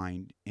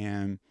behind.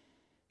 And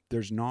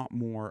there's not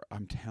more,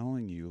 I'm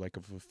telling you, like,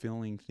 a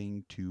fulfilling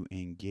thing to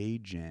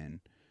engage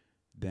in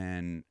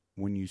than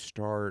when you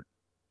start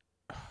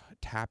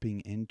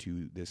tapping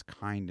into this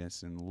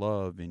kindness and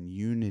love and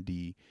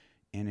unity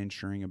and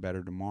ensuring a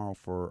better tomorrow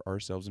for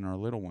ourselves and our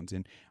little ones.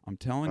 And I'm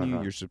telling you,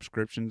 Uh-huh. your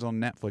subscriptions on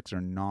Netflix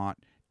are not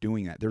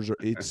doing that.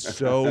 It's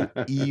so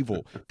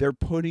evil. They're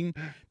putting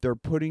the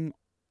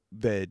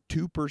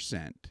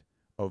 2%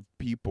 of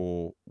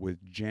people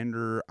with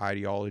gender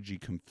ideology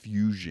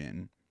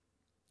confusion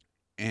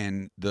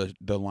and the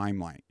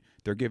limelight.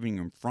 They're giving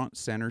them front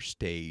center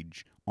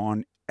stage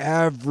on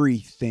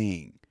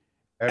everything.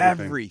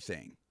 Everything.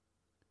 Everything.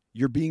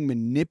 You're being Uh,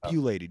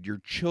 manipulated. Your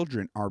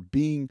children are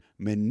being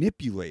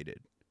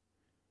manipulated.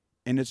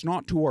 And it's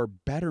not to our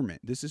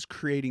betterment. This is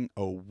creating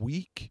a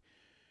weak,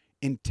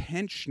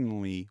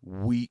 intentionally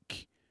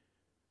weak,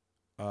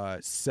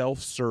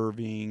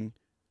 self-serving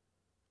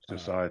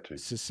Society.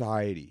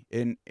 society.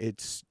 And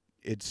it's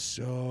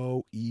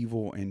so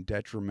evil and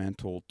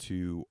detrimental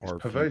to It's our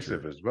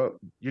pervasive future. as well.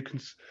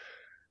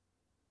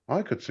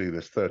 I could see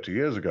this 30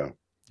 years ago.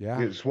 Yeah.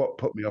 It's what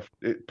put me off.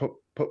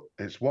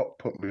 It's what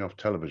put me off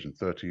television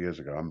 30 years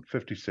ago. I'm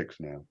 56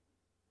 now.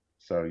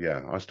 So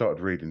yeah, I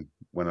started reading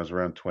when I was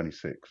around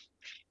 26,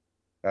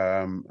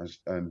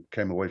 and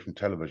came away from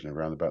television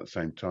around about the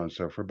same time.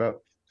 So for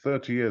about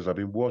 30 years, I've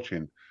been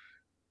watching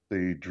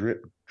the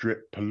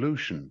drip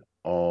pollution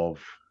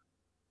of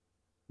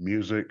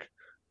music,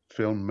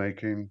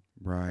 filmmaking,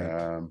 Right.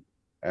 um,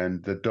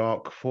 and the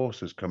dark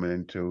forces coming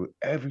into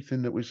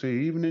everything that we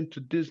see, even into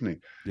Disney.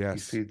 You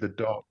Yes. see the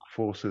dark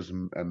forces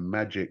and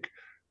magic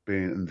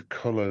being the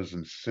colors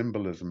and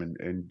symbolism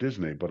in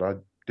Disney, but I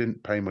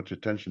didn't pay much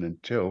attention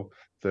until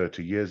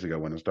 30 years ago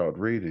when I started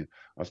reading.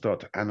 I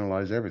started to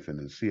analyze everything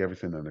and see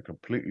everything in a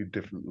completely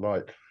different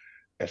light.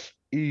 It's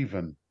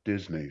even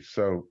Disney.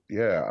 So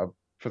yeah,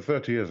 for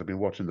 30 years I've been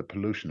watching the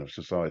pollution of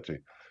society,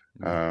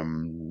 Yeah.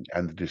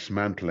 and the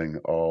dismantling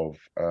of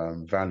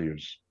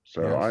values.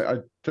 So Yes.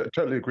 I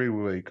totally agree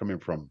with where you're coming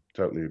from.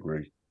 Totally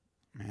agree.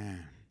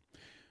 Man.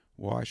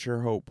 Well, I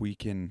sure hope we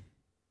can.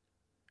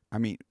 I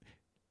mean,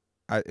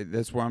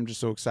 that's why I'm just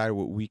so excited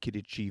what we could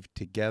achieve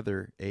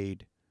together,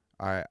 Aid.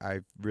 I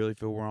really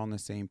feel we're on the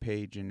same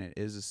page, and it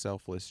is a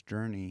selfless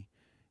journey.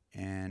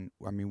 And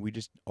I mean, we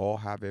just all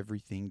have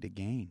everything to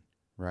gain,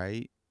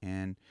 right?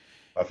 And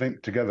I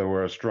think together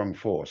we're a strong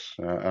force.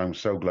 I'm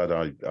so glad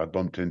I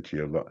bumped into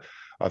you. But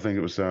I think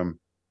it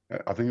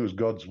was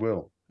God's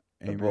will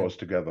that brought amen. us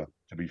together.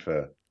 To be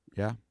fair,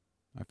 Yeah,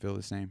 I feel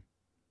the same.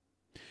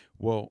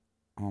 Well,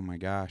 oh my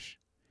gosh.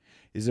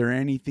 Is there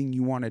anything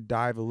you want to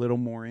dive a little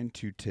more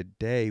into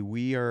today?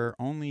 We are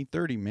only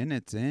 30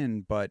 minutes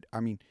in, but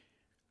I mean,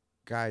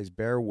 guys,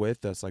 bear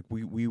with us. Like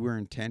we were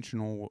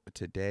intentional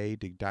today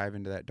to dive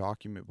into that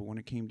document, but when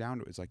it came down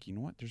to it, it's like, you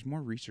know what? There's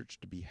more research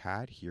to be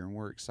had here, and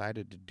we're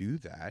excited to do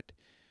that.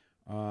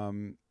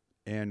 Um,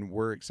 and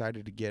we're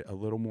excited to get a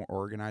little more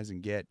organized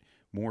and get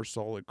more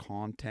solid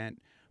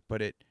content.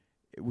 But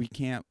we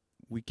can't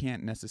we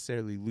can't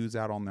necessarily lose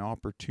out on the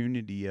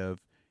opportunity of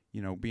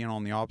being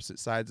on the opposite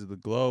sides of the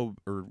globe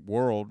or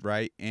world,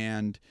 right?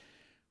 And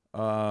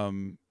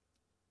um,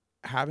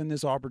 having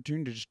this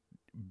opportunity to just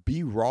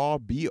be raw,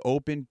 be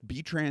open,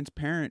 be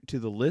transparent to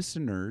the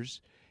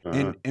listeners,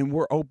 uh, and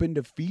we're open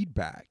to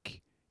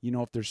feedback.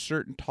 If there's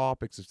certain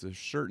topics, if there's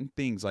certain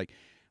things like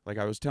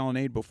I was telling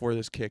Aid before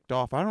this kicked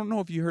off, I don't know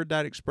if you heard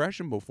that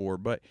expression before,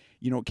 but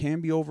it can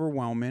be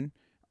overwhelming.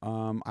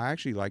 I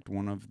actually liked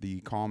one of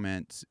the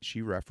comments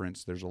she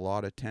referenced. There's a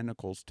lot of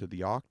tentacles to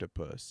the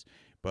octopus,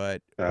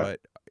 but uh,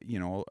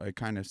 a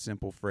kind of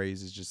simple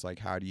phrase is just like,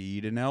 how do you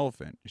eat an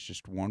elephant? It's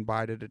just one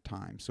bite at a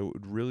time. So it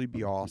would really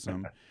be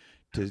awesome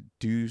to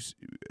do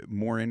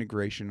more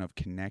integration of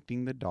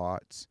connecting the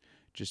dots,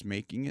 just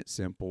making it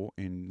simple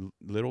and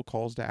little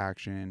calls to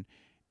action.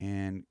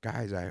 And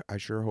guys, I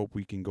sure hope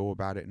we can go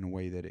about it in a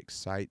way that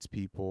excites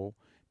people,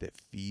 that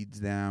feeds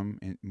them,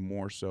 and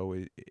more so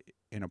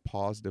in a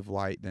positive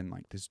light than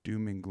like this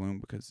doom and gloom.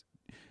 Because,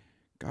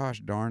 gosh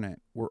darn it,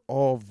 we're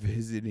all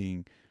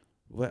visiting.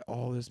 Let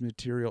all this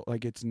material,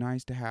 like, it's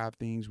nice to have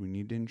things. We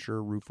need to ensure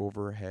a roof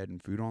over our head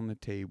and food on the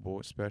table,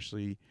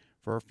 especially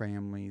for our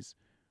families.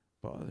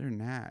 But other than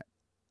that,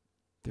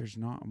 there's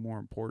not a more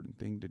important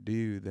thing to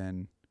do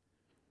than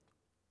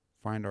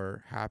find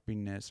our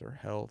happiness, our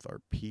health,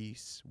 our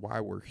peace,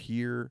 why we're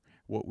here,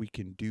 what we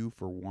can do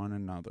for one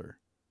another,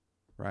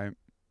 right?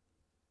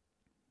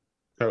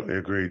 totally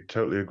agreed.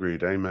 Totally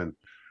agreed. Amen.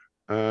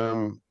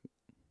 Um,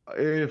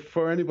 if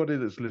for anybody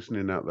that's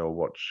listening out there,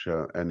 watch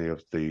any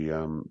of the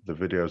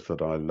videos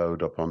that I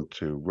load up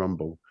onto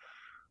Rumble.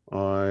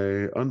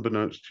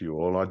 Unbeknownst to you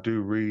all, I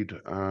do read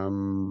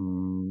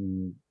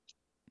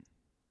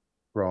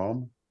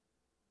from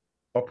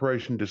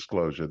Operation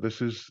Disclosure.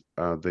 This is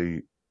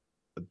the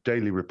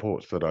daily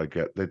reports that I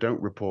get. They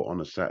don't report on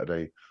a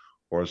Saturday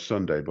or a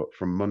Sunday, but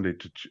from Monday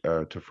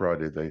to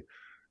Friday, they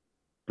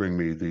bring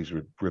me these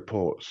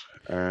reports,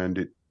 and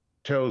it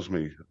tells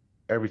me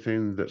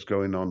everything that's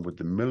going on with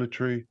the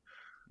military,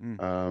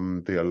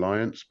 Mm, the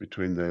alliance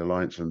between the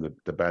alliance and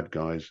the bad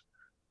guys.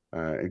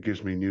 It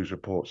gives me news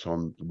reports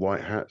on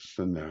white hats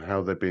and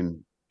how they've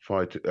been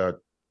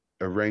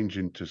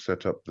arranging to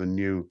set up the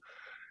new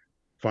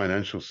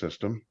financial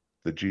system,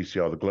 the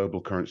GCR, the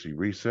global currency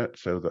reset,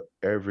 so that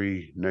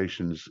every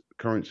nation's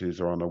currencies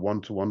are on a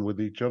one-to-one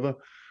with each other.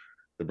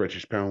 The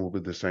British pound will be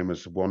the same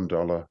as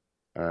 $1,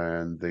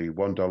 and the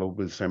 $1 will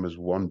be the same as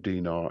one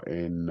dinar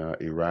in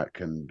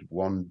Iraq, and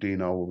one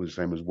dinar will be the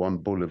same as one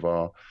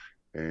bolivar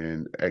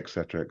in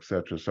etc.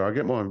 etc. So I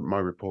get my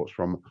reports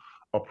from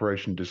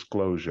Operation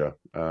Disclosure,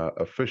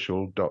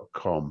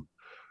 official.com.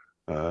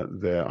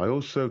 There, I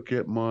also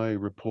get my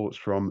reports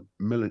from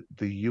the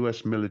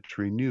U.S.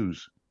 military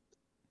news,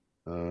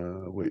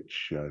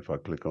 which, if I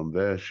click on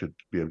there, should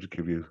be able to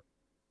give you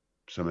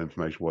some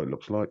information what it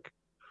looks like.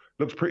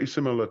 Looks pretty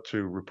similar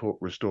to Report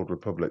Restored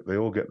Republic. They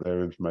all get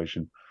their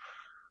information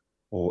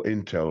or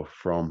intel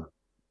from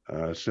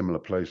similar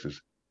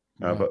places.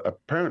 yeah. But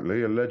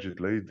apparently,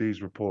 allegedly,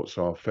 these reports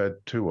are fed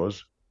to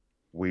us,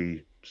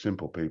 we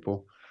simple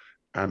people,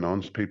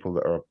 anons, people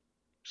that are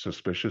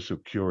suspicious or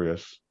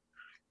curious.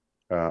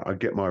 I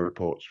get my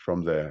reports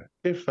from there.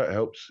 If that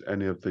helps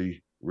any of the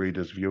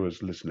readers,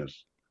 viewers,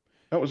 listeners.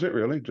 That was it,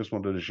 really. Just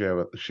wanted to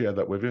share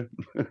that with you.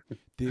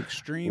 The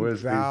extreme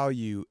Where's the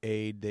value,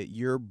 Aid, that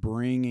you're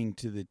bringing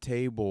to the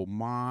table,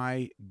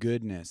 my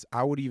goodness.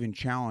 I would even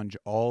challenge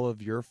all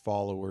of your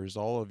followers,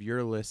 all of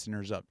your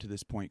listeners up to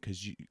this point,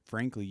 because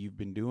frankly, you've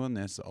been doing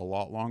this a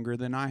lot longer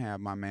than I have,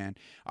 my man.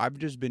 I've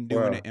just been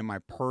doing it well? in my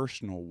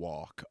personal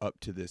walk up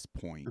to this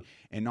point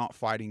and not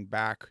fighting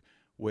back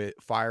with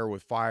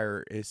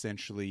fire,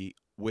 essentially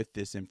with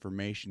this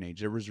information age.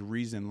 There was a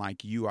reason,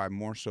 like you, I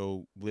more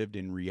so lived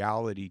in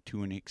reality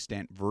to an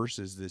extent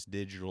versus this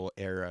digital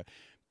era.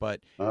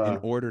 But in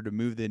order to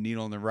move the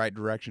needle in the right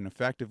direction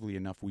effectively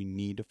enough, we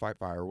need to fight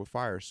fire with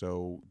fire.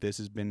 So this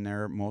has been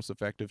their most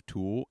effective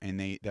tool,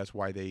 and that's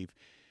why they've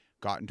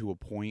gotten to a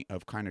point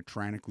of kind of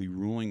tyrannically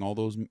ruling all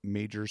those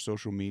major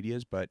social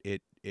medias. But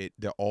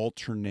the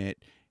alternate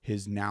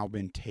has now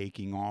been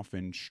taking off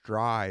in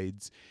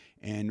strides,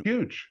 and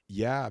huge.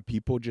 yeah,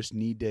 people just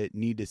need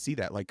to see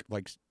that. Like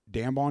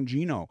Dan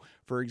Bongino,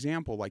 for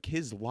example, like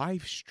his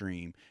live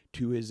stream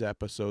to his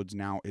episodes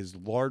now is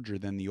larger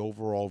than the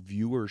overall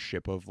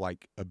viewership of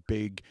like a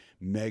big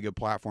mega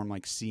platform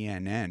like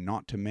CNN,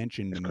 not to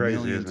mention the Crazy,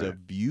 millions isn't of it?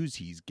 views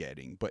he's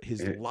getting. But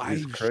his It's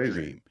live crazy.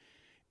 stream,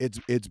 it's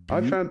I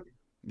beautiful.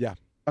 Yeah.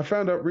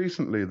 found out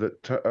recently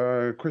that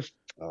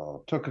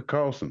Tucker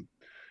Carlson,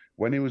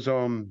 when he was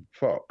on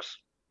Fox,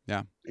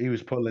 Yeah. he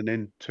was pulling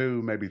in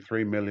 2, maybe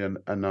 3 million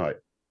a night.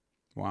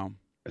 Wow.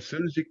 As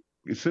soon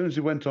as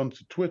he went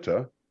onto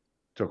Twitter,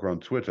 Tucker on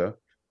Twitter,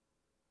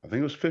 I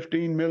think it was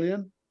 15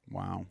 million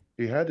Wow.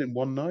 he had in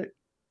one night,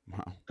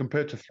 Wow.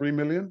 compared to 3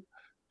 million.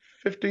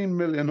 15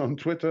 million on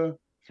Twitter,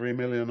 3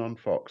 million on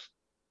Fox.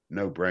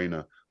 No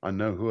brainer. I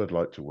know who I'd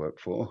like to work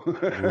for.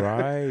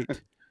 Right.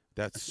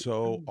 That's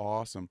so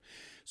awesome.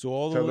 So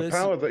all So the the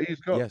power that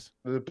he's got, yes.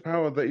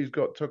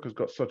 Tucker's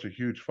got such a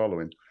huge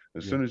following.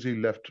 As Yeah. soon as he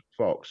left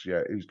Fox,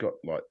 he's got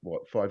like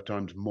 5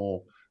 times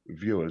more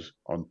viewers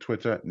on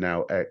Twitter,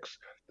 now X,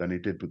 than he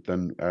did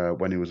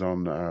when he was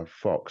on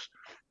Fox.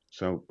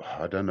 So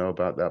I don't know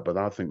about that, but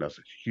I think that's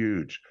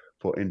huge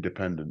for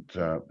independent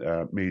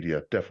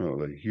media.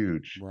 Definitely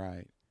huge.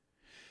 Right.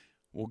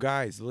 Well,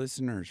 guys,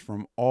 listeners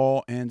from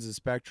all ends of the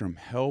spectrum,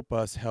 help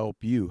us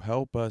help you.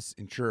 Help us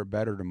ensure a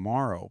better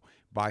tomorrow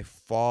by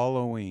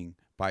following,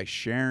 by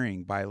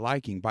sharing, by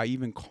liking, by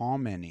even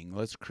commenting.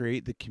 Let's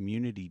create the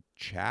community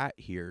chat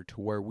here to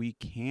where we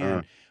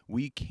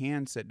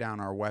can set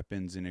down our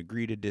weapons and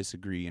agree to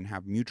disagree and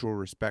have mutual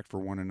respect for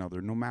one another,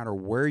 no matter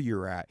where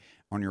you're at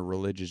on your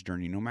religious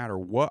journey, no matter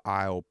what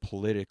aisle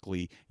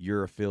politically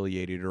you're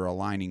affiliated or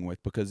aligning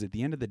with, because at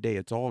the end of the day,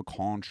 it's all a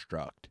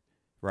construct.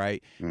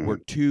 Right? We're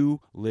two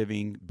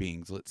living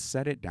beings. Let's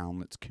set it down.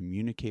 Let's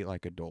communicate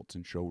like adults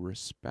and show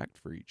respect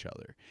for each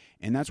other.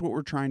 And that's what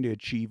we're trying to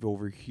achieve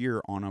over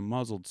here on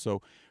Unmuzzled.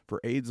 So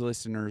for AIDS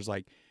listeners,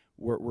 like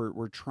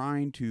we're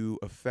trying to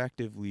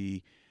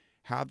effectively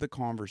have the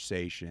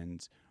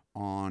conversations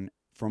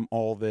from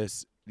all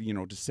this,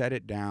 to set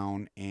it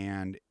down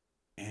and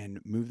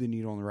move the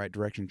needle in the right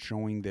direction,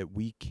 showing that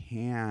we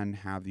can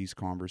have these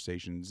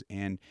conversations,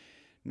 and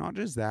not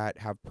just that,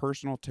 have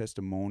personal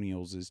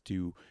testimonials as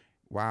to,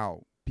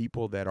 wow,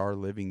 people that are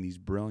living these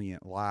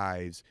brilliant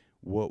lives.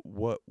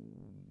 What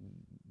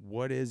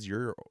is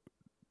your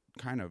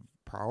kind of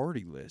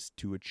priority list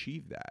to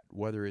achieve that?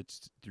 Whether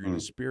it's through the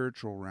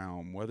spiritual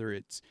realm, whether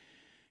it's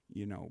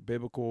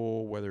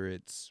biblical, whether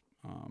it's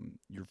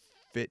your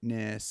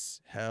fitness,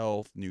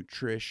 health,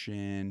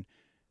 nutrition,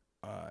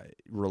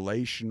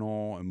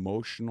 relational,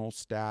 emotional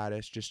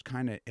status, just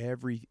kind of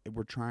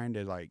we're trying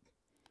to like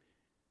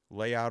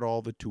lay out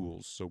all the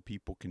tools so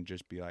people can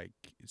just be like,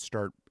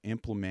 start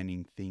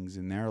implementing things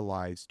in their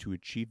lives to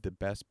achieve the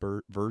best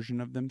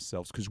version of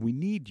themselves. Because we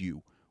need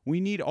you.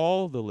 We need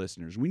all the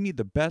listeners. We need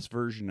the best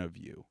version of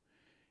you.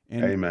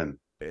 And amen.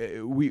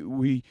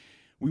 We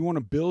want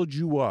to build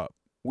you up.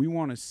 We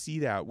want to see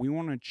that. We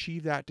want to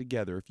achieve that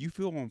together. If you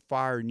feel on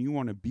fire and you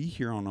want to be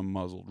here on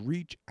Unmuzzled,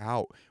 reach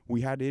out.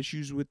 We had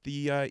issues with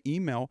the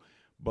email,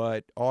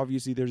 but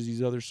obviously there's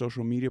these other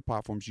social media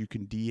platforms you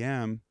can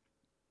DM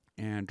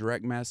and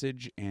direct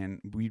message,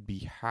 and we'd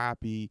be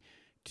happy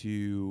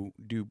to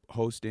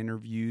host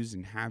interviews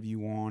and have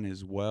you on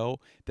as well.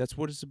 That's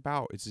what it's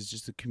about. It's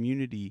just a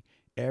community.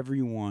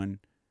 Everyone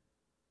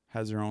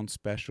has their own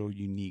special,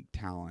 unique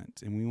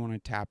talents, and we want to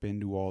tap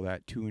into all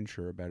that to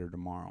ensure a better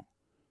tomorrow.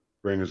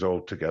 Bring us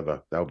all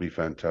together. That would be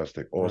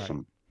fantastic. Awesome.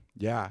 Right.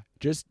 Yeah.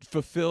 Just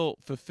fulfill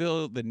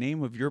the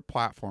name of your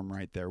platform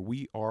right there.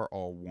 We are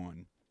all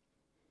one.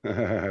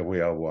 We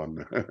are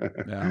one.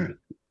 Yeah.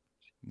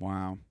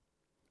 Wow.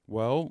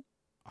 Well,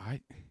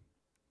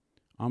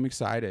 I'm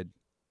excited.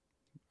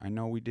 I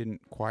know we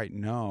didn't quite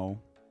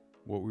know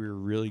what we were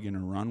really going to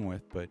run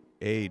with, but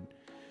ADE,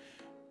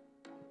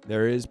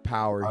 there is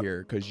power here,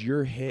 because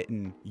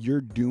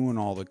you're doing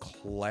all the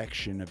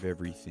collection of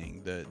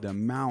everything, the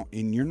amount,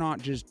 and you're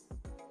not just,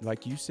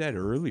 like you said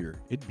earlier,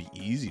 it'd be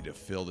easy to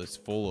fill this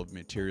full of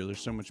material.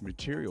 There's so much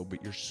material,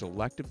 but you're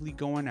selectively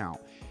going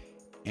out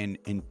and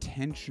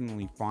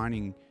intentionally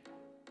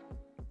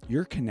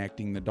you're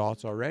connecting the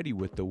dots already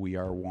with the We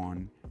Are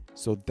One.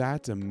 So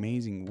that's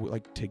amazing.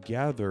 Like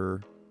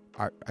together,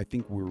 I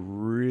think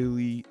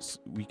we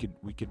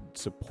could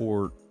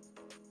support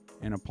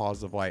in a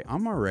positive light.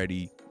 I'm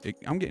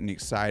getting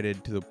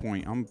excited to the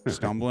point I'm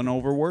stumbling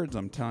over words.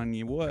 I'm telling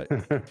you what.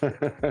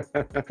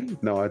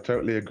 No, I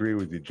totally agree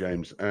with you,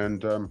 James.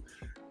 And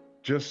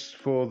just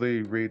for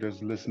the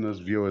readers, listeners,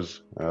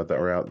 viewers that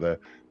are out there,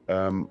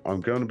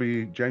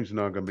 James and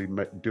I are going to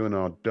be doing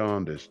our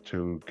darndest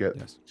to get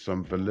Yes.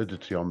 some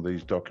validity on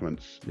these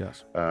documents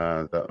Yes.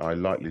 that I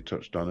lightly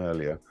touched on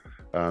earlier.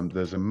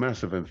 There's a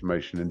massive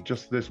information in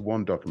just this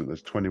one document.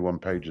 There's 21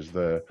 pages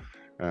there,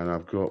 and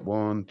I've got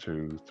 1,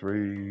 2,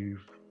 3,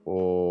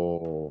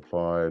 4,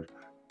 5,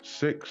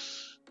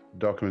 6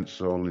 documents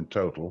all in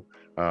total.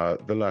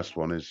 The last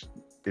one is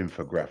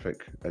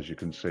infographic, as you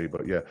can see.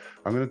 But yeah,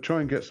 I'm going to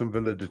try and get some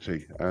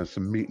validity and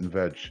some meat and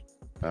veg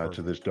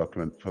to this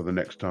document for the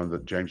next time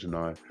that James and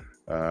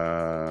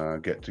I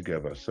get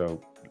together.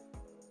 So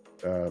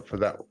for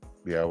that,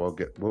 yeah, we'll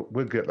get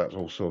that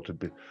all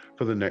sorted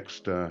for the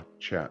next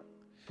chat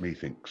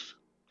methinks.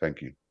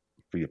 Thank you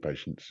for your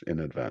patience in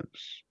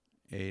advance.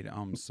 ADE,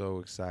 I'm so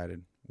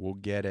excited. We'll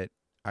get it.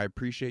 I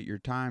appreciate your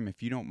time.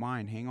 If you don't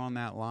mind, hang on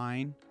that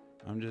line.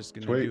 I'm just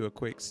going to do a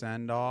quick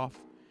send off.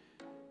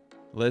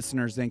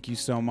 Listeners, thank you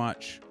so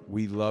much.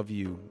 We love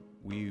you.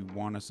 We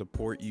want to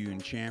support you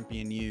and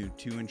champion you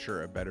to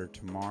ensure a better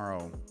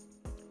tomorrow.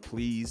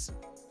 Please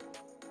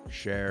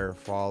share,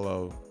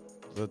 follow.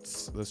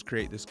 Let's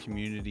create this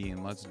community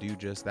and let's do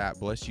just that.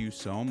 Bless you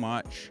so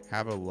much.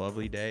 Have a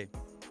lovely day.